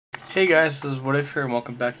Hey guys, this is What If here and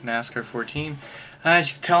welcome back to Nascar 14. As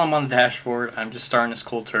you can tell, I'm on the dashboard. I'm just starting this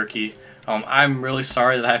cold turkey. I'm really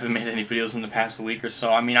sorry that I haven't made any videos in the past week or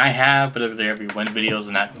so. I mean, I have, but they're every win videos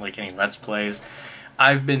and not like any Let's Plays.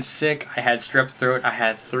 I've been sick. I had strep throat. I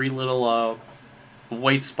had 3 little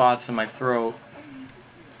white spots in my throat.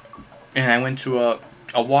 And I went to a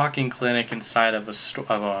walk-in clinic inside of a store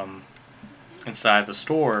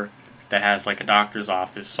that has like a doctor's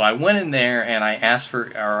office. So I went in there and I asked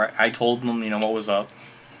for, or I told them, what was up.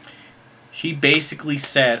 She basically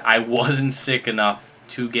said I wasn't sick enough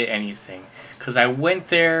to get anything, because I went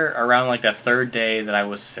there around like the 3rd day that I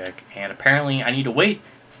was sick, and apparently I need to wait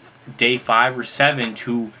day 5 or 7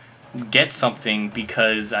 to get something,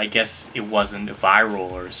 because I guess it wasn't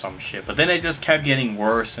viral or some shit. But then it just kept getting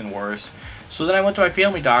worse and worse. So then I went to my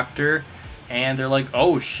family doctor and they're like,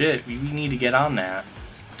 oh shit, we need to get on that.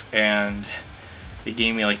 And they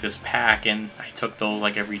gave me like this pack, and I took those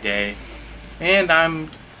like every day, and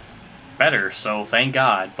I'm better, so thank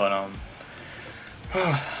God. But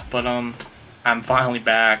I'm finally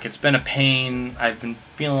back. It's been a pain. I've been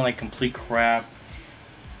feeling like complete crap.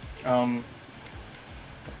 I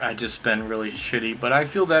just been really shitty, but I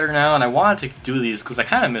feel better now, and I wanted to do these because I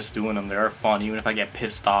kind of miss doing them. They are fun, even if I get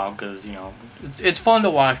pissed off, because it's fun to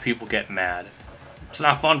watch people get mad. It's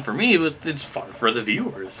not fun for me, but it's fun for the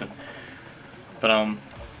viewers. But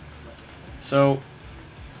so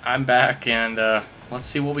I'm back, and let's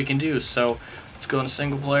see what we can do. So let's go into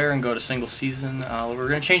single player and go to single season. We're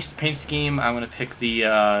gonna change the paint scheme. I'm gonna pick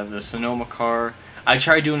the Sonoma car. I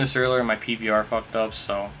tried doing this earlier, and my PVR fucked up,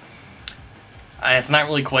 so it's not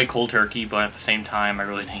really quite cold turkey, but at the same time, I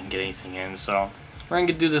really didn't get anything in. So we're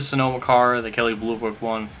gonna do the Sonoma car, the Kelly Blue Book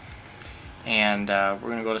one. And we're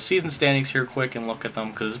going to go to season standings here quick and look at them,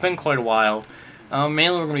 because it's been quite a while.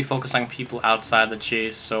 Mainly we're going to be focused on people outside the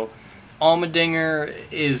chase. So Allmendinger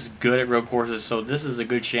is good at road courses, so this is a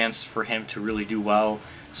good chance for him to really do well.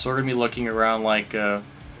 So we're going to be looking around like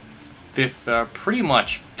pretty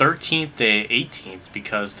much 13th to 18th,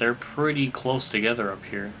 because they're pretty close together up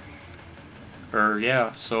here.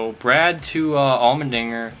 Yeah, so Brad to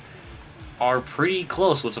Allmendinger are pretty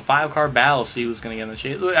close. So it's a 5-car battle. See who's going to get in the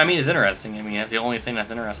chase. I mean, it's interesting. I mean, that's the only thing that's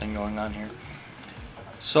interesting going on here.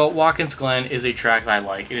 So Watkins Glen is a track that I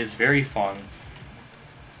like. It is very fun.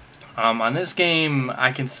 On this game,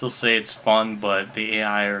 I can still say it's fun, but the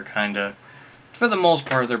AI are kind of, for the most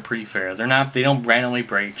part, they're pretty fair. They don't randomly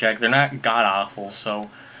brake check. They're not god awful, so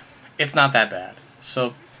it's not that bad.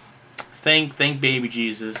 So thank baby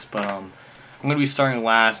Jesus. But I'm going to be starting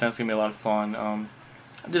last, and that's going to be a lot of fun.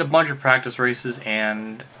 I did a bunch of practice races,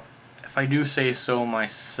 and if I do say so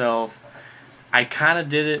myself, I kind of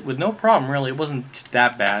did it with no problem, really. It wasn't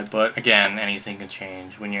that bad, but again, anything can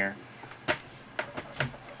change when you're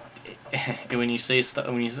when I say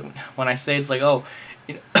it's like, oh,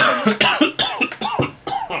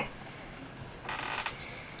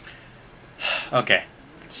 okay,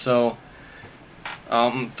 so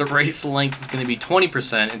the race length is going to be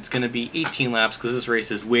 20%. It's going to be 18 laps because this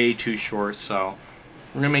race is way too short, so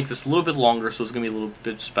we're going to make this a little bit longer, so it's going to be a little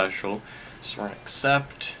bit special. So we're going to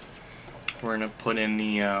accept. We're going to put in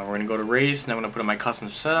the, we're going to go to race, and then I'm going to put in my custom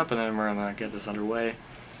setup, and then we're going to get this underway.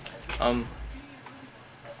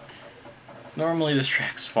 Normally this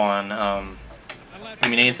track's fun. I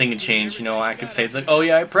mean, anything can change, I could say it's like, oh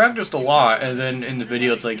yeah, I practiced a lot, and then in the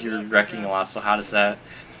video it's like you're wrecking a lot, so how does that...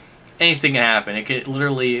 Anything can happen. It could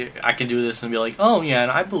literally, I can do this and be like, oh yeah, and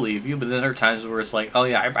I believe you, but then there are times where it's like, oh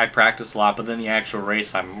yeah, I practice a lot, but then the actual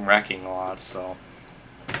race I'm wrecking a lot, so.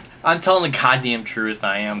 I'm telling the goddamn truth,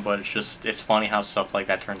 I am, but it's funny how stuff like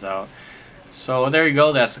that turns out. So there you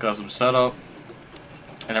go, that's the custom setup.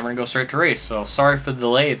 And then we're gonna go straight to race. So sorry for the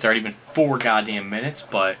delay, it's already been 4 goddamn minutes,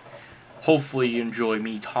 but hopefully you enjoy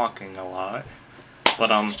me talking a lot. But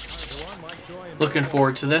looking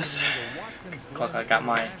forward to this. Look, I got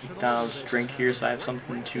my McDonald's drink here, so I have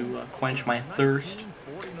something to quench my thirst.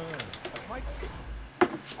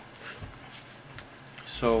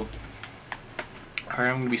 So, alright,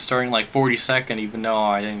 I'm going to be starting like 42nd, even though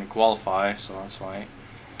I didn't qualify, so that's why.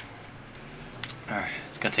 Alright,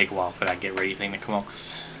 it's going to take a while for that get ready thing to come up.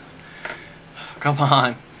 Come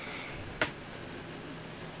on.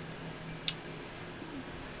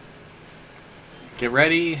 Get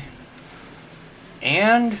ready.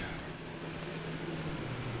 And...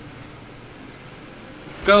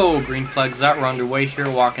 go! Green flags out. We're underway here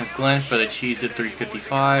at Watkins Glen for the Cheez-It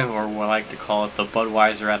 355, or what I like to call it the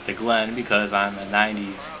Budweiser at the Glen, because I'm a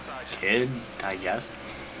 90s kid, I guess.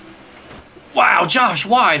 Wow, Josh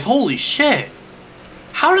Wise, holy shit!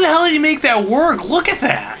 How the hell did he make that work? Look at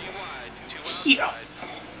that!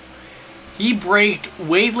 He braked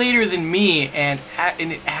way later than me, and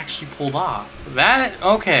it actually pulled off. That,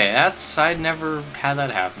 okay, I'd never had that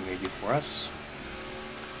happen to me before. That's,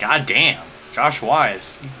 goddamn. Josh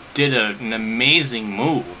Wise did an amazing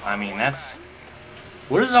move. I mean, that's,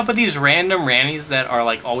 what is up with these random rannies that are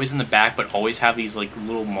like always in the back, but always have these like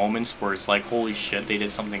little moments where it's like, holy shit, they did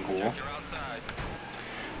something cool.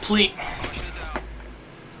 Please.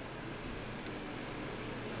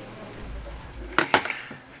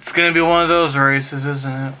 It's gonna be one of those races,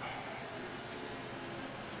 isn't it?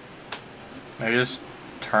 I just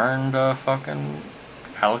turned fucking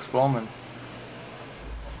Alex Bowman.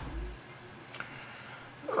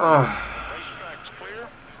 Ugh.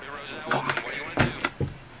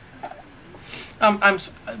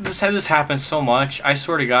 This happens so much. I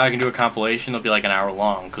swear to God, I can do a compilation. It'll be like an hour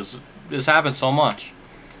long because this happens so much.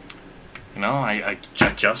 You know, I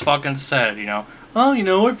just fucking said, you know, oh, you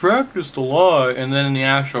know, I practiced a lot, and then in the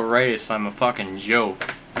actual race, I'm a fucking joke.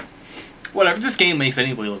 Whatever. This game makes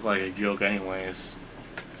anybody look like a joke, anyways.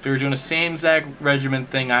 If they were doing the same exact regiment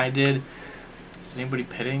thing I did, is anybody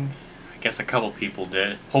pitting? I guess a couple people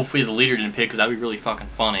did. Hopefully the leader didn't pit, because that'd be really fucking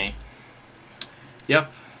funny.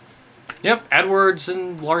 Yep. Yep, Edwards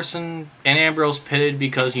and Larson and Ambrose pitted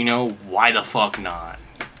because, you know, why the fuck not?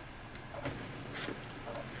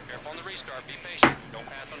 Careful on the restart, be patient. Don't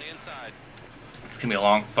pass on the inside. It's gonna be a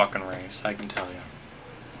long fucking race, I can tell you.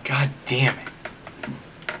 God damn it.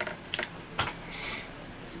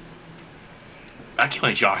 I can't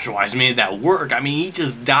believe Josh Wise made that work. I mean, he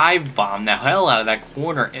just dive bombed the hell out of that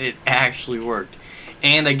corner, and it actually worked.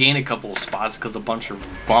 And I gained a couple of spots because a bunch of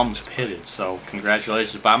bums pitted, so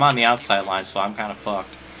congratulations. But I'm on the outside line, so I'm kind of fucked.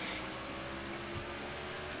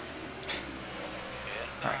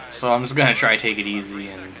 Alright, so I'm just going to try to take it easy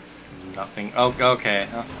and nothing. Oh, okay,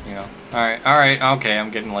 you know. Alright, okay, I'm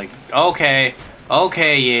getting like, okay,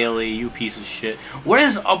 Yaley, you piece of shit. What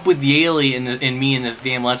is up with Yaley and me in this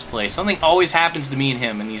damn Let's Play? Something always happens to me and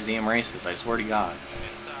him in these damn races, I swear to God.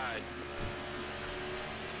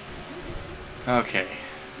 Okay.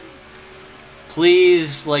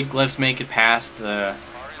 Please, like, let's make it past the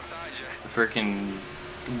frickin'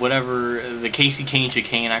 whatever, the Casey Kane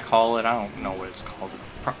chicane I call it. I don't know what it's called.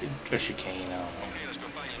 Probably a chicane, I don't know.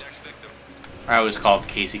 I always call it the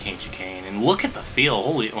Casey Kane chicane. And look at the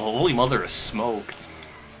field. Holy mother of smoke.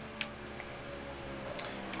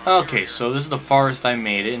 Okay, so this is the farthest I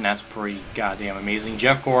made it, and that's pretty goddamn amazing.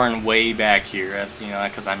 Jeff Gordon way back here. That's, you know,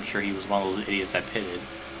 because I'm sure he was one of those idiots that pitted.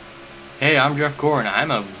 Hey, I'm Jeff Gordon.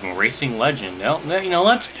 I'm a racing legend. You know,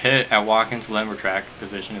 let's pit at Watkins Glen where track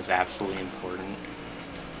position is absolutely important.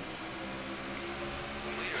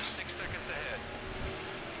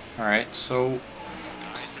 Alright, so...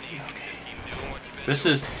 Okay. This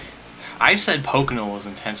is... I said Pocono was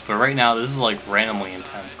intense, but right now this is like randomly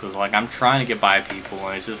intense. Because like I'm trying to get by people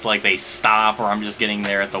and it's just like they stop or I'm just getting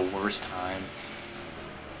there at the worst time.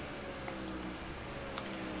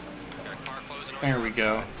 There we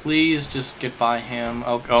go. Please just get by him.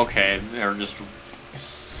 Oh, okay, or just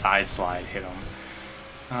side slide hit him.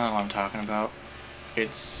 I don't know what I'm talking about.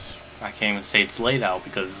 It's, I can't even say it's late out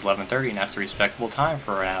because it's 11:30 and that's a respectable time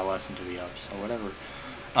for an adolescent to be up, so whatever.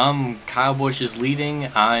 Kyle Busch is leading.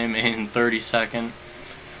 I'm in 32nd.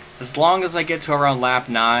 As long as I get to around lap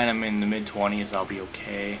 9, I'm in the mid-20s, I'll be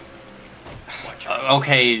okay.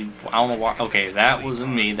 Okay, I don't know why. Okay, that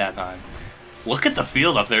wasn't me that time. Look at the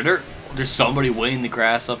field up there. There's somebody weighing the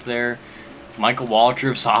grass up there. Michael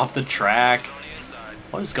Waltrip's off the track.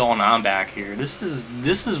 What is going on back here? This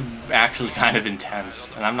is actually kind of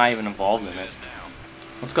intense, and I'm not even involved in it.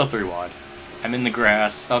 Let's go 3 wide. I'm in the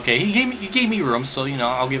grass. Okay, he gave me room, so you know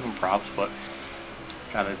I'll give him props, but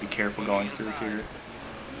gotta be careful going through here.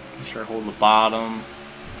 Make sure I hold the bottom.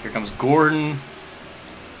 Here comes Gordon.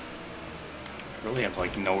 I really have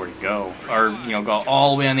like nowhere to go, or you know, go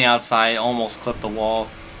all the way on the outside, almost clip the wall.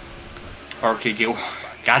 Or okay,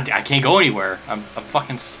 God, I can't go anywhere. I'm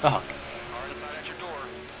fucking stuck.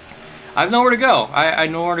 I have nowhere to go. I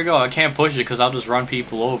know where to go. I can't push it because I'll just run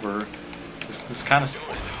people over. This kind of...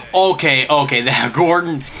 Okay, that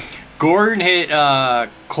Gordon hit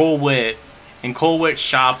Cole Witt, and Cole Witt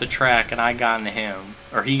shot the track, and I got into him,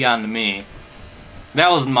 or he got into me. That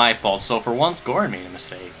was my fault. So for once, Gordon made a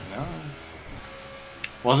mistake. You know,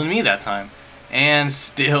 wasn't me that time. And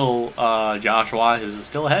still, Josh Wise is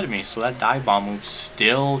still ahead of me, so that dive bomb move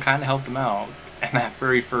still kind of helped him out in that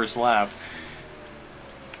very first lap.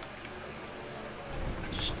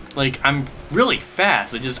 Like, I'm really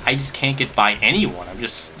fast. I just can't get by anyone. I'm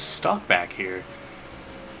just stuck back here.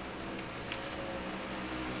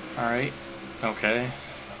 Alright. Okay.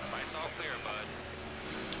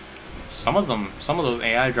 some of those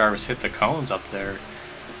AI drivers hit the cones up there.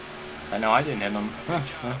 I know I didn't hit them.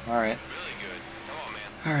 Alright.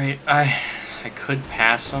 Alright, I could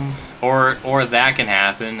pass them. Or that can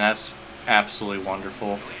happen. That's absolutely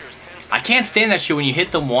wonderful. I can't stand that shit when you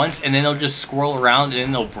hit them once and then they'll just swirl around and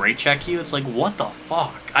then they'll brake check you. It's like, what the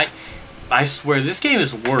fuck? I swear, this game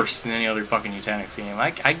is worse than any other fucking Nutanix game.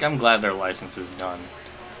 I'm glad their license is done.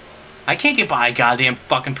 I can't get by a goddamn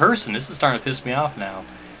fucking person. This is starting to piss me off now.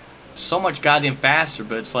 So much goddamn faster,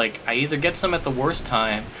 but it's like, I either get some at the worst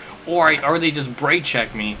time, or they just brake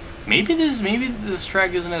check me. Maybe this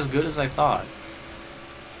track isn't as good as I thought.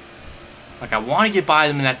 Like, I want to get by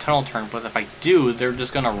them in that tunnel turn, but if I do, they're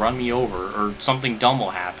just gonna run me over, or something dumb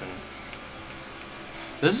will happen.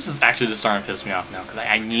 This is actually just starting to piss me off now, because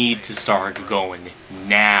I need to start going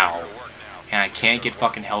now. And I can't get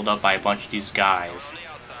fucking held up by a bunch of these guys.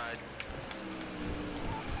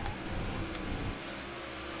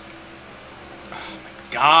 Oh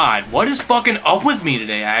my god, what is fucking up with me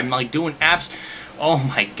today? I'm like doing apps. Oh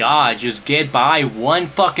my god, just get by one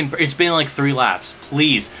fucking... It's been like 3 laps,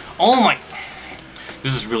 please. Oh my...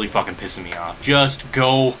 This is really fucking pissing me off. Just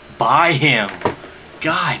go by him.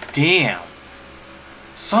 God damn.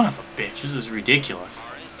 Son of a bitch, this is ridiculous.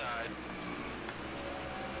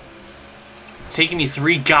 It's taking me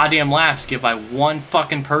 3 goddamn laps to get by one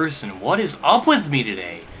fucking person. What is up with me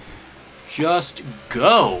today? Just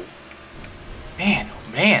go. Man,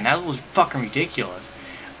 oh man, that was fucking ridiculous.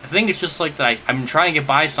 I think it's just like that I'm trying to get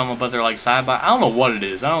by someone, but they're like side by. I don't know what it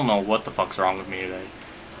is. I don't know what the fuck's wrong with me today.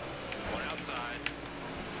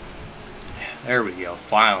 There we go,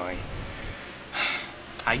 finally.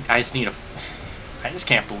 I just need a... I just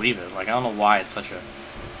can't believe it. Like, I don't know why it's such a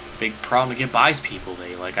big problem to get by people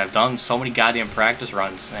today. Like, I've done so many goddamn practice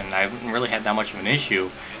runs, and I haven't really had that much of an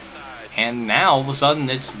issue. And now, all of a sudden,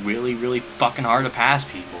 it's really, really fucking hard to pass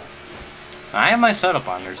people. I have my setup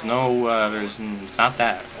on. There's no, it's not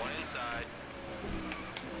that.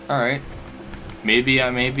 Alright. Maybe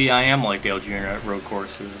I am like Dale Jr. at road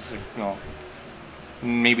courses. Well,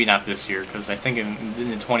 maybe not this year, because I think in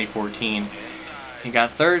 2014, he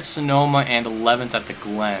got 3rd Sonoma and 11th at the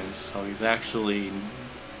Glen, so he's actually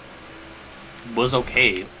was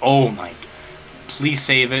okay. Oh my, please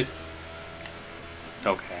save it.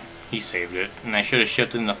 Okay, he saved it, and I should have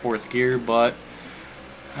shifted in the 4th gear, but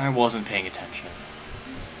I wasn't paying attention.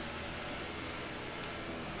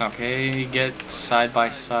 Okay, get side by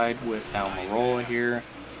side with Almirola here.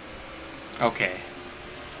 Okay.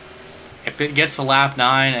 If it gets to lap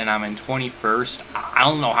 9 and I'm in 21st, I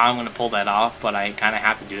don't know how I'm going to pull that off, but I kind of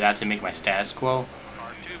have to do that to make my status quo.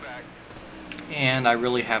 And I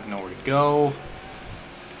really have nowhere to go.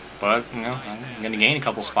 But, you know, I'm going to gain a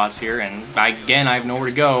couple spots here, and again, I have nowhere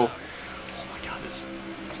to go. Oh my god, this...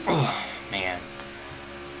 Oh, man.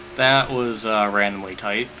 That was randomly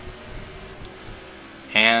tight.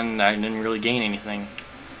 And I didn't really gain anything.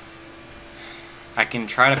 I can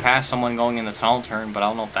try to pass someone going in the tunnel turn, but I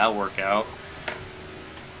don't know if that'll work out.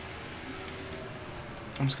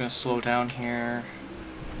 I'm just gonna slow down here.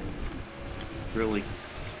 Really,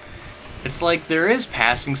 it's like there is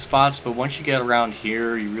passing spots, but once you get around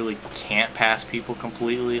here, you really can't pass people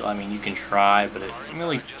completely. I mean, you can try, but it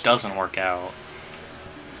really doesn't work out.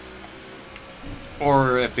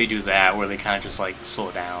 Or if they do that, where they kind of just like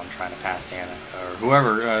slow down, trying to pass Danica or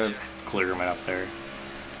whoever, Clearman up there.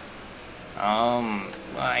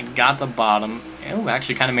 I got the bottom. Ooh,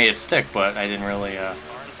 actually kind of made it stick, but I didn't really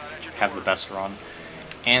have the best run.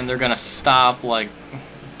 And they're gonna stop, like,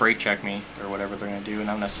 brake check me or whatever they're gonna do, and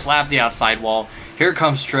I'm gonna slap the outside wall. Here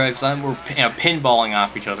comes Triggs. We're pinballing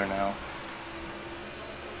off each other now.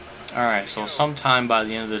 All right, so sometime by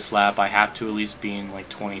the end of this lap, I have to at least be in like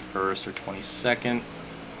 21st or 22nd.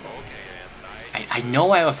 I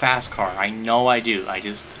know I have a fast car. I know I do. I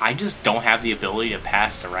just don't have the ability to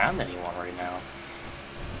pass around anyone right now.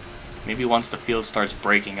 Maybe once the field starts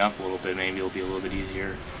breaking up a little bit, maybe it'll be a little bit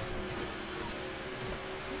easier.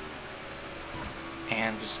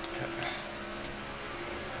 And just...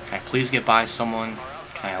 Can I please get by someone?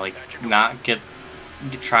 Can I, like, not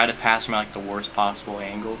try to pass from, like, the worst possible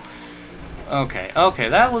angle? Okay, okay,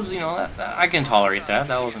 that was, you know, I can tolerate that.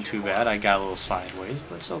 That wasn't too bad. I got a little sideways,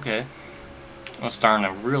 but it's okay. I'm starting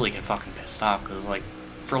to really get fucking pissed off, because, like,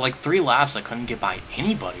 for, like, 3 laps, I couldn't get by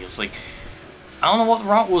anybody. It's like, I don't know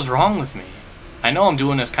what was wrong with me. I know I'm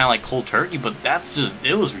doing this kind of like cold turkey, but that's just,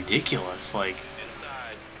 it was ridiculous. Like,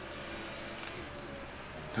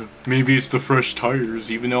 maybe it's the fresh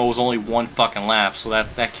tires, even though it was only 1 fucking lap, so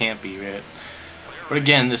that can't be it. But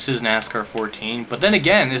again, this is NASCAR 14. But then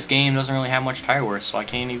again, this game doesn't really have much tire wear, so I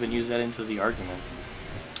can't even use that into the argument.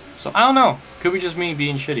 So I don't know. Could be just me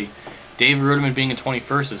being shitty. David Rudiman being in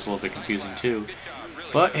 21st is a little bit confusing too.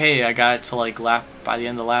 But hey, I got it to like by the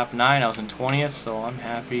end of lap 9, I was in 20th, so I'm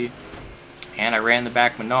happy. And I ran the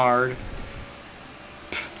back Menard.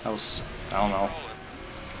 That was, I don't know.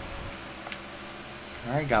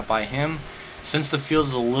 Alright, got by him. Since the field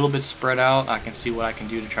is a little bit spread out, I can see what I can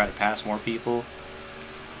do to try to pass more people.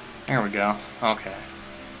 There we go. Okay.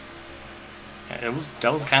 That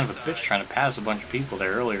was kind of a bitch trying to pass a bunch of people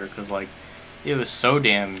there earlier, because like it was so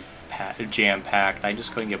damn jam-packed, I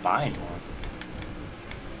just couldn't get by anyone.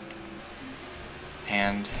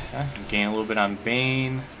 And gain a little bit on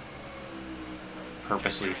Bane.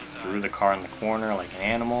 Purposely threw the car in the corner like an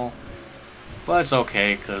animal. But it's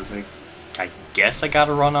okay, because I guess I got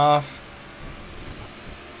a runoff.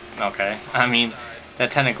 Okay, I mean,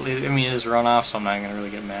 that technically, I mean, it is a runoff, so I'm not going to really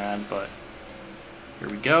get mad, but here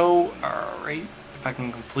we go. Alright, if I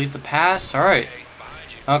can complete the pass, alright.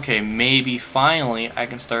 Okay, maybe finally I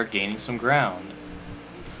can start gaining some ground.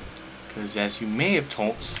 Because as you may have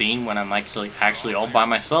seen when I'm actually all by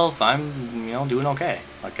myself, I'm, you know, doing okay.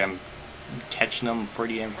 Like, I'm catching them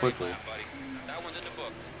pretty damn quickly.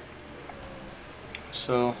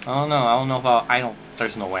 So, I don't know if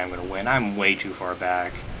there's no way I'm going to win. I'm way too far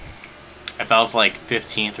back. If I was like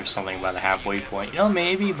 15th or something by the halfway point, you know,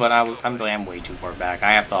 maybe, but I'm way too far back.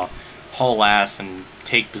 I have to haul ass and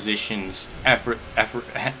take positions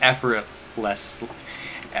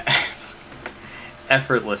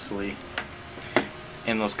effortlessly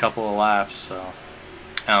in those couple of laps, so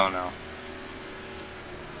I don't know.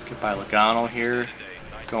 Let's get by Logano here,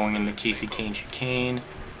 going into Casey Kane chicane,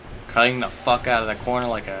 cutting the fuck out of that corner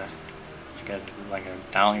like a I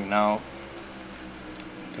don't even know.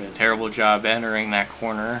 Did a terrible job entering that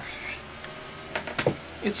corner.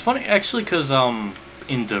 It's funny actually, because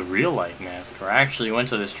in the real life NASCAR, I actually went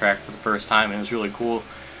to this track for the first time and it was really cool.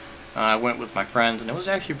 I went with my friends and it was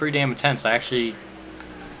actually pretty damn intense. I actually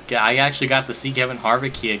got to see Kevin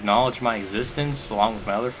Harvick. He acknowledged my existence along with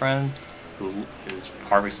my other friend, who is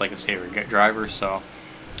Harvick's like his favorite driver. So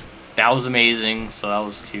that was amazing. So that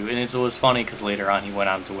was cute, and it was funny because later on he went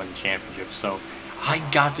on to win the championship. So I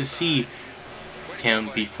got to see him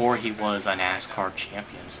before he was a NASCAR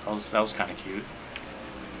champion. So that was kind of cute.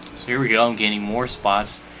 So here we go. I'm gaining more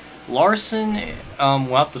spots. Larson,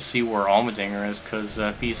 we'll have to see where Allmendinger is, because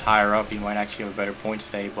if he's higher up, he might actually have a better point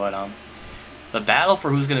stay. But the battle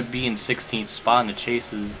for who's going to be in 16th spot in the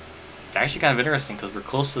chase is actually kind of interesting, because we're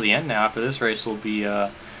close to the end now. After this race will be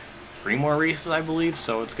 3 more races, I believe,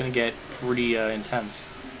 so it's going to get pretty intense.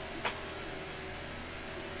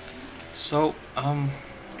 So,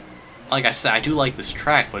 like I said, I do like this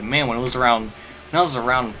track, but man, when I was around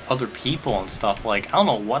other people and stuff, like, I don't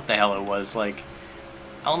know what the hell it was, like,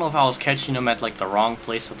 I don't know if I was catching them at like the wrong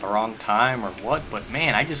place at the wrong time or what, but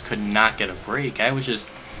man, I just could not get a break. I guess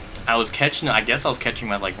I was catching them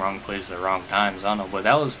at like wrong places at wrong times, I don't know, but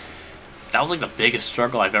that was like the biggest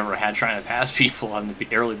struggle I've ever had trying to pass people on the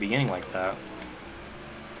early beginning like that.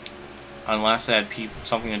 Unless it had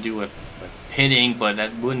something to do with hitting, but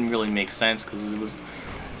that wouldn't really make sense because it was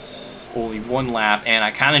only 1 lap, and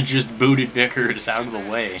I kind of just booted Vickers out of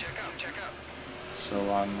the way. So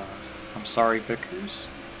I'm sorry, Vickers.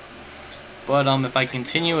 But if I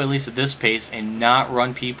continue at least at this pace and not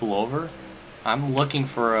run people over, I'm looking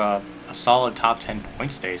for a solid top 10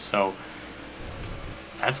 points day. So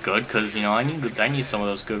that's good, because you know I need some of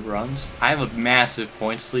those good runs. I have a massive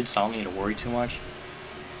points lead, so I don't need to worry too much.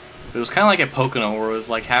 It was kind of like at Pocono, where it was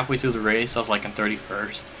like halfway through the race I was like in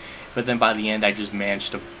 31st, but then by the end I just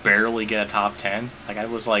managed to barely get a top 10. Like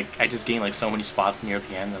I just gained like so many spots near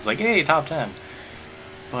the end. I was like, hey, top 10.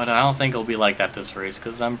 But I don't think it'll be like that this race,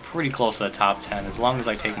 because I'm pretty close to the top 10. As long as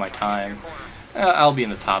I take my time, I'll be in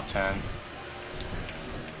the top 10.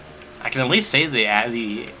 I can at least say the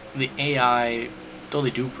AI, though they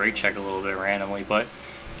do brake check a little bit randomly, but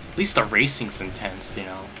at least the racing's intense, you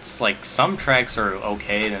know. It's like some tracks are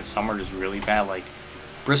okay, and then some are just really bad. Like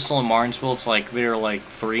Bristol and Martinsville, it's like they're like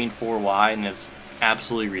 3 and 4 wide, and it's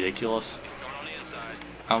absolutely ridiculous.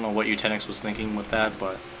 I don't know what Utenix was thinking with that,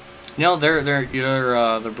 but you know, they're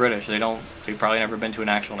British. They've probably never been to an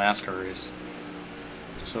actual NASCAR race,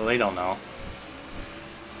 so they don't know.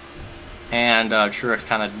 And Truex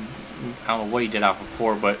kind of, I don't know what he did out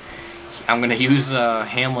before, but I'm gonna use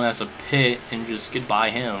Hamlin as a pit and just get by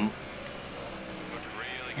him.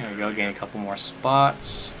 There we go, gain a couple more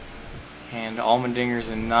spots. And Allmendinger's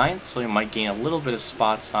in 9th, so he might gain a little bit of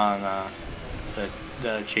spots on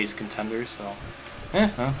the chase contenders. So,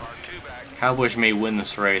 Cowboys may win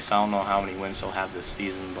this race. I don't know how many wins he'll have this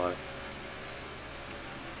season, but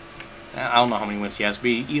I don't know how many wins he has. But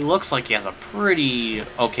he looks like he has a pretty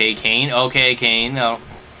okay Kane. Okay, Kane. No.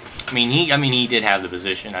 he did have the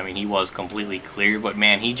position. I mean, he was completely clear, but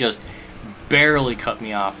man, he just barely cut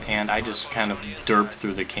me off, and I just kind of derped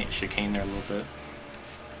through the chicane there a little bit.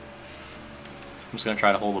 I'm just gonna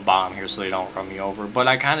try to hold the bottom here so they don't run me over, but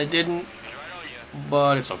I kind of didn't.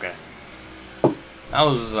 But it's okay. That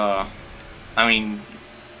was, I mean,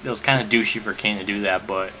 it was kind of douchey for Kane to do that,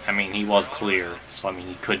 but I mean, he was clear, so I mean,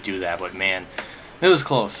 he could do that. But man, it was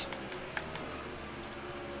close.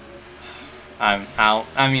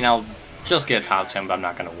 I'll just get a top 10, but I'm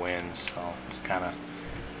not gonna win, so it's kind of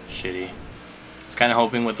shitty. I was kind of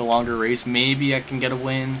hoping with the longer race, maybe I can get a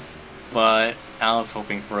win, but I was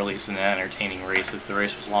hoping for at least an entertaining race if the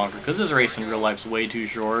race was longer, because this race in real life is way too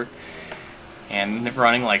short, and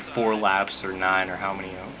running like 4 laps or 9 or how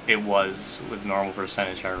many it was with normal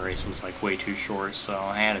percentage, our race was like way too short, so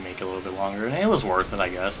I had to make it a little bit longer, and it was worth it, I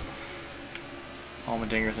guess.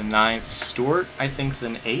 Allmendinger's in 9th. Stewart, I think, is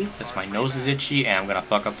in 8th. That's my nose is itchy, and I'm going to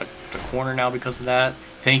fuck up the corner now because of that.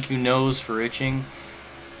 Thank you, nose, for itching.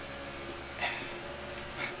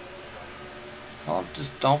 Well,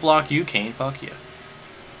 just don't block you, Kane. Fuck you.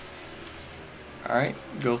 Alright,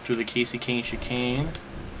 go through the Casey Kane chicane,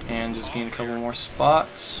 and just gain a couple more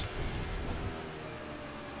spots.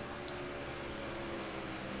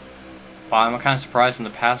 Wow, I'm kind of surprised in the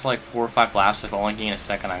past like 4 or 5 laps I've only gained a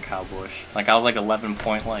second on Kyle Busch. Like I was like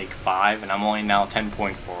 11.5 and I'm only now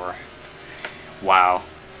 10.4. Wow.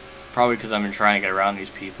 Probably because I've been trying to get around these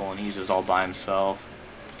people and he's just all by himself.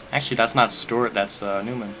 Actually, that's not Stewart, that's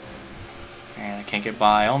Newman. And I can't get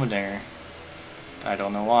by Allmendinger. I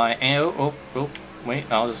don't know why. And wait,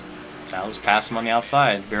 I'll just pass him on the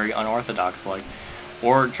outside. Very unorthodox like.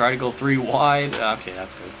 Or try to go 3 wide. Okay,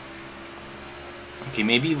 that's good. Okay,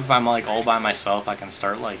 maybe if I'm like all by myself, I can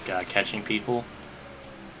start like catching people.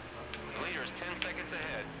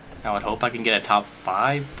 I would hope I can get a top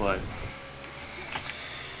 5, but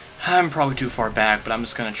I'm probably too far back. But I'm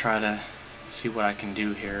just gonna try to see what I can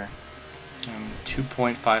do here. I'm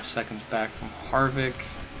 2.5 seconds back from Harvick.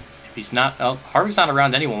 If he's not, Harvick's not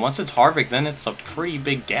around anyone. Once it's Harvick, then it's a pretty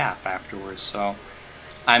big gap afterwards. So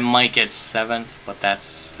I might get 7th, but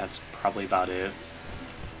that's probably about it.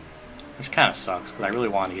 Which kind of sucks, because I really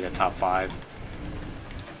want to get a top 5.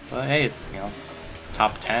 But hey, you know,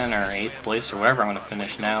 top 10 or 8th place or wherever I'm going to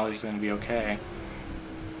finish now is going to be okay.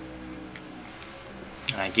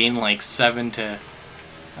 And I gained like 7 to,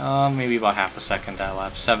 maybe about half a second that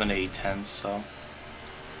lap, 7 to 8/10, so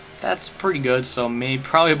that's pretty good. So maybe,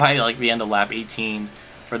 probably by like the end of lap 18,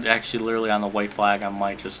 or actually literally on the white flag, I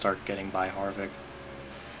might just start getting by Harvick.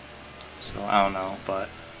 So I don't know, but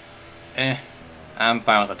I'm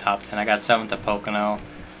fine with a top 10. I got 7th at Pocono.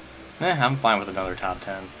 I'm fine with another top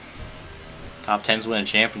 10. Top 10's win a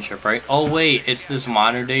championship, right? Oh wait, it's this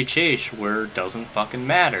modern day chase where it doesn't fucking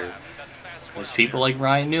matter. Because people like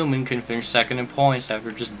Ryan Newman can finish 2nd in points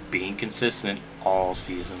after just being consistent all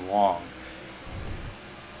season long.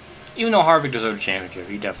 Even though Harvick deserved a championship,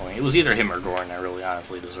 he definitely, it was either him or Gordon that really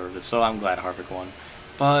honestly deserved it, so I'm glad Harvick won.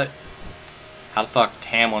 But how the fuck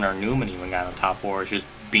Hamlin or Newman even got in the top 4 is just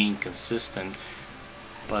being consistent.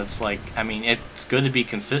 But it's like, I mean, it's good to be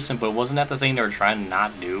consistent, but wasn't that the thing they were trying to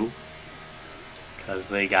not do? Because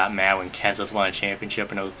they got mad when Kenseth won a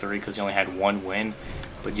championship in 03 because he only had 1 win,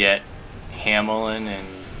 but yet Hamlin and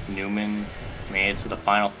Newman made it to the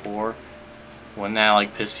final 4. Wouldn't that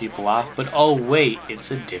like piss people off? But oh wait, it's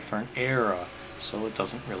a different era, so it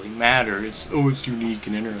doesn't really matter. It's unique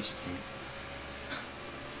and interesting.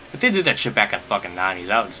 If they did that shit back in fucking 90s,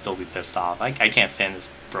 I would still be pissed off. I can't stand this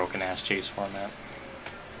broken ass chase format.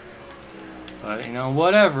 But, you know,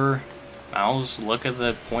 whatever. I'll just look at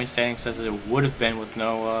the point standings as it would have been with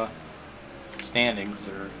no standings,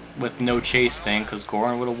 or with no chase thing, because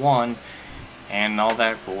Gordon would have won, and all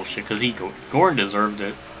that bullshit, because Gordon deserved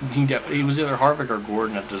it. He was either Harvick or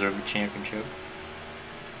Gordon that deserved the championship.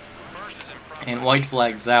 And white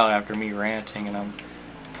flag's out after me ranting, and I'm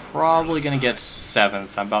probably going to get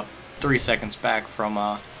 7th. I'm about 3 seconds back from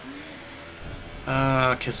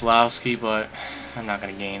Keselowski, but I'm not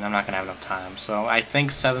gonna gain. I'm not gonna have enough time. So I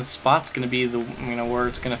think 7th spot's gonna be the where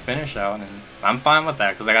it's gonna finish out, and I'm fine with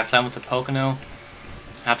that because I got 7th at Pocono.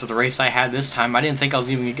 After the race I had this time, I didn't think I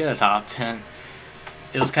was even gonna get a top 10.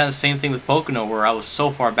 It was kind of the same thing with Pocono, where I was so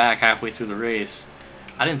far back halfway through the race,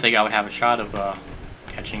 I didn't think I would have a shot of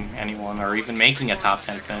catching anyone or even making a top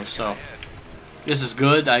 10 finish. So this is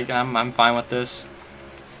good. I'm fine with this.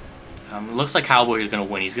 Looks like Cowboy is going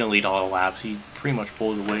to win. He's going to lead all the laps. He pretty much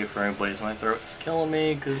pulled away for everybody. My throat is killing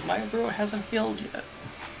me because my throat hasn't healed yet.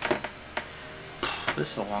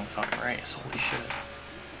 This is a long fucking race. Holy shit.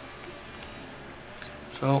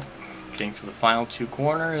 So, getting to the final 2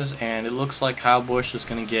 corners, and it looks like Kyle Busch is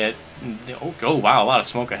going to get... Oh, wow, a lot of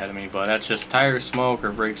smoke ahead of me, but that's just tire smoke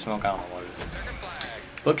or brake smoke, I don't know what it is.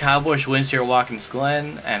 But Kyle Busch wins here at Watkins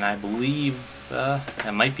Glen, and I believe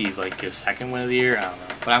that might be like his 2nd win of the year, I don't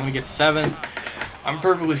know. But I'm going to get 7th. I'm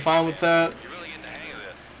perfectly fine with that.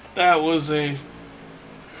 That was a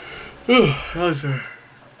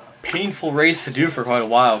painful race to do for quite a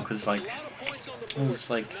while, because like it was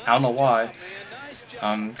like, I don't know why.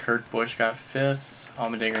 Kurt Busch got 5th,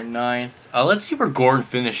 Allmendinger 9th. Let's see where Gordon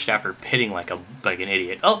finished after pitting like an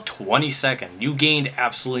idiot. Oh, 22nd. You gained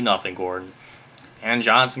absolutely nothing, Gordon. And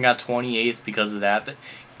Johnson got 28th because of that.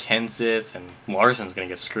 Kenseth and Larson's gonna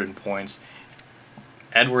get screwed in points.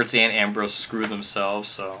 Edwards and Ambrose screwed themselves,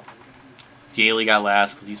 so Yaley got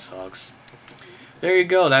last because he sucks. There you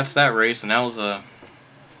go. That's that race, and that was a...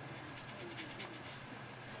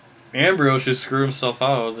 Ambrose just screwed himself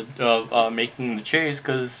out of making the chase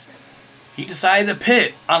because he decided to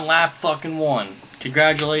pit on lap fucking 1.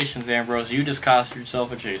 Congratulations, Ambrose. You just cost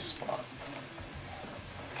yourself a chase spot.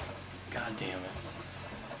 God damn it.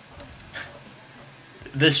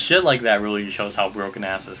 This shit like that really shows how broken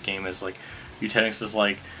ass this game is. Like, Eugenics is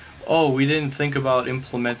like, oh, we didn't think about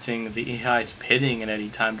implementing the EI's pitting at any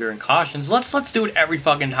time during cautions. Let's do it every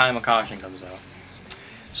fucking time a caution comes out.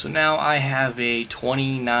 So now I have a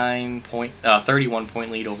 31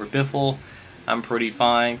 point lead over Biffle. I'm pretty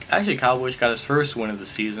fine. Actually, Kyle Busch got his 1st win of the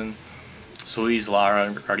season, so he's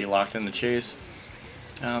already locked in the chase.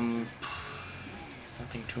 Nothing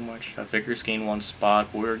too much. Vickers gained 1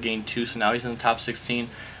 spot. Boyer gained 2, so now he's in the top 16.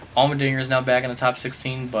 Allmendinger is now back in the top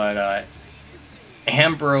 16, but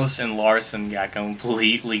Ambrose and Larson got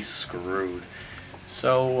completely screwed.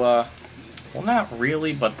 So, well, not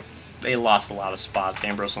really, but they lost a lot of spots,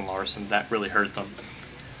 Ambrose and Larson. That really hurt them.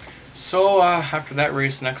 So, after that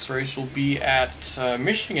race, next race will be at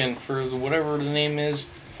Michigan for whatever the name is,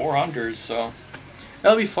 400. So,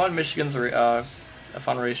 that'll be fun. Michigan's a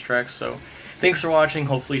fun racetrack. So, thanks for watching.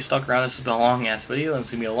 Hopefully you stuck around. This has been a long-ass video. It's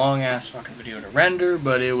going to be a long-ass fucking video to render,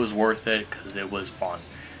 but it was worth it because it was fun.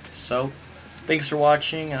 So, thanks for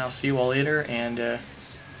watching, and I'll see you all later, and have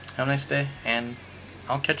a nice day, and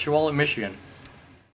I'll catch you all at Michigan.